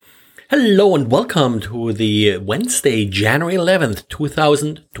Hello and welcome to the Wednesday, January 11th,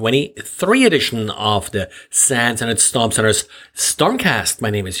 2023 edition of the SANS and its Storm Center's StormCast. My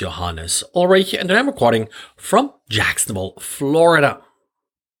name is Johannes Ulrich and I'm recording from Jacksonville, Florida.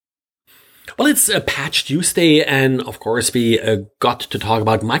 Well, it's a Patch Tuesday, and of course we got to talk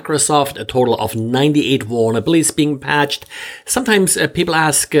about Microsoft, a total of 98 vulnerabilities being patched. Sometimes people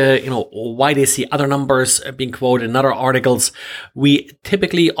ask, why they see other numbers being quoted in other articles. We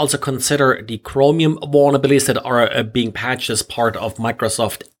typically also consider the Chromium vulnerabilities that are being patched as part of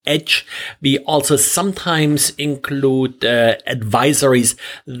Microsoft Edge. We also sometimes include advisories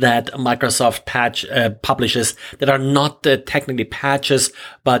that Microsoft publishes that are not technically patches,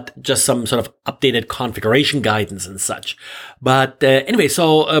 but just some sort of updated configuration guidance and such. But anyway,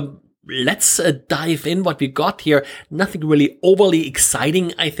 so let's dive in what we got here. Nothing really overly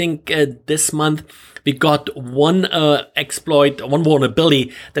exciting, I think, this month. We got one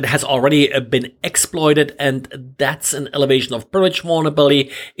vulnerability that has already been exploited, and that's an elevation of privilege vulnerability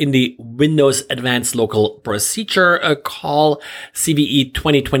in the Windows Advanced Local Procedure call, CVE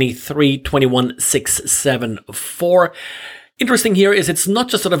 2023-21674. Interesting here is it's not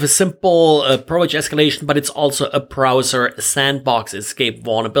just sort of a simple privilege escalation, but it's also a browser sandbox escape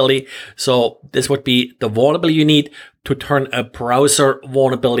vulnerability. So this would be the vulnerability you need to turn a browser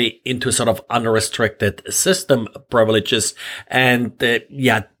vulnerability into sort of unrestricted system privileges. And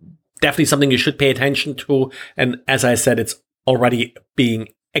definitely something you should pay attention to. And as I said, it's already being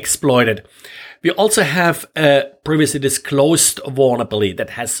exploited. We also have a previously disclosed vulnerability that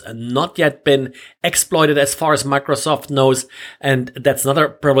has not yet been exploited as far as Microsoft knows, and that's another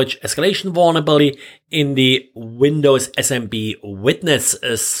privilege escalation vulnerability in the Windows SMB witness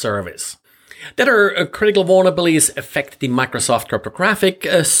service. The other critical vulnerabilities affect the Microsoft cryptographic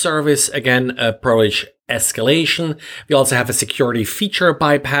service, again, privilege escalation. We also have a security feature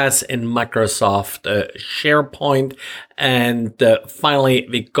bypass in Microsoft SharePoint. And finally,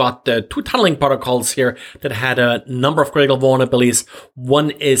 we got two tunneling protocols here that had a number of critical vulnerabilities.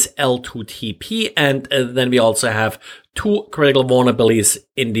 One is L2TP, and then we also have two critical vulnerabilities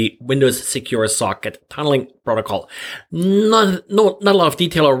in the Windows Secure Socket tunneling protocol. Not a lot of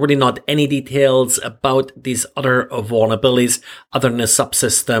detail, or really not any details about these other vulnerabilities other than a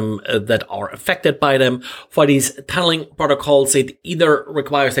subsystem that are affected by them. For these tunneling protocols, it either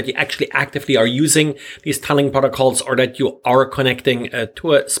requires that you actually actively are using these tunneling protocols or that you are connecting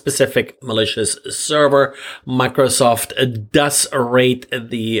to a specific malicious server. Microsoft does rate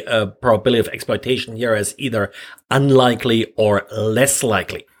the probability of exploitation here as either unlikely or less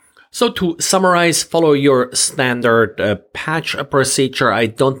likely. So to summarize, follow your standard patch procedure. I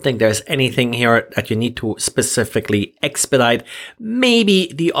don't think there's anything here that you need to specifically expedite.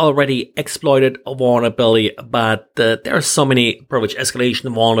 Maybe the already exploited vulnerability, but there are so many privilege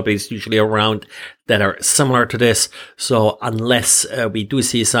escalation vulnerabilities usually around that are similar to this. So unless we do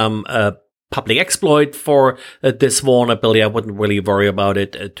see some public exploit for this vulnerability, I wouldn't really worry about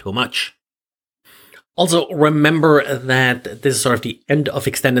it too much. Also, remember that this is sort of the end of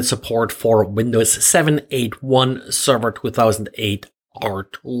extended support for Windows 7.8.1 Server 2008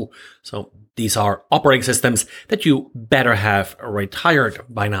 R2. So these are operating systems that you better have retired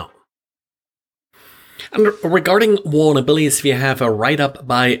by now. And regarding vulnerabilities, we have a write-up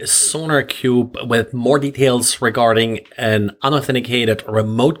by SonarCube with more details regarding an unauthenticated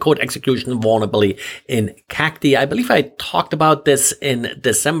remote code execution vulnerability in Cacti. I believe I talked about this in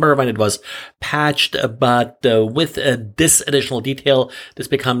December when it was patched, but with this additional detail, this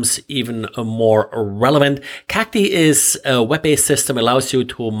becomes even more relevant. Cacti is a web-based system, allows you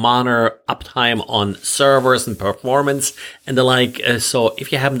to monitor uptime on servers and performance and the like. So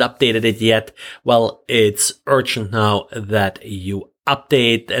if you haven't updated it yet, well, it's urgent now that you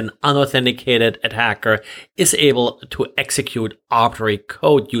update. An unauthenticated attacker is able to execute arbitrary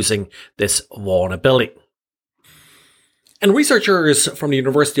code using this vulnerability. And researchers from the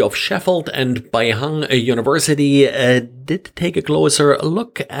University of Sheffield and Beihang University did take a closer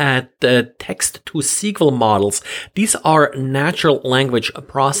look at text-to-SQL models. These are natural language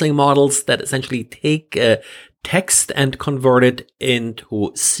processing models that essentially take text and convert it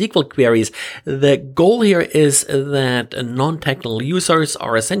into SQL queries. The goal here is that non-technical users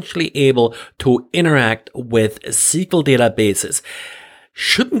are essentially able to interact with SQL databases.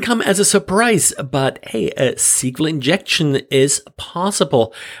 Shouldn't come as a surprise, but hey, a SQL injection is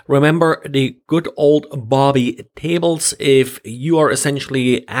possible. Remember the good old Bobby tables. If you are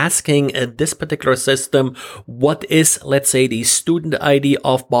essentially asking this particular system, what is, let's say, the student ID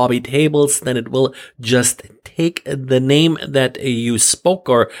of Bobby tables, then it will just take the name that you spoke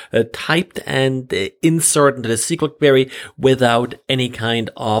or typed and insert into the SQL query without any kind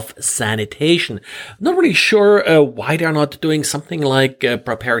of sanitation. Not really sure why they're not doing something like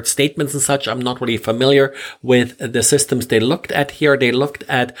prepared statements and such. I'm not really familiar with the systems they looked at here. They looked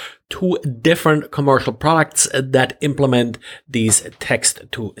at 2 different commercial products that implement these text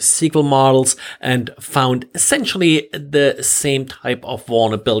to SQL models and found essentially the same type of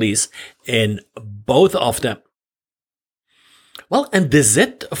vulnerabilities in both of them. Well, and this is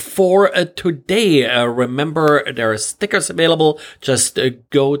it for today. Remember, there are stickers available. Just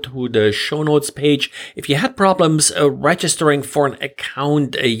go to the show notes page. If you had problems registering for an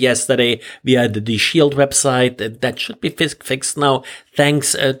account yesterday via the Shield website, that should be fixed now.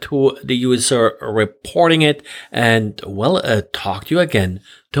 Thanks to the user reporting it. And, well, talk to you again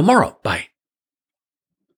tomorrow. Bye.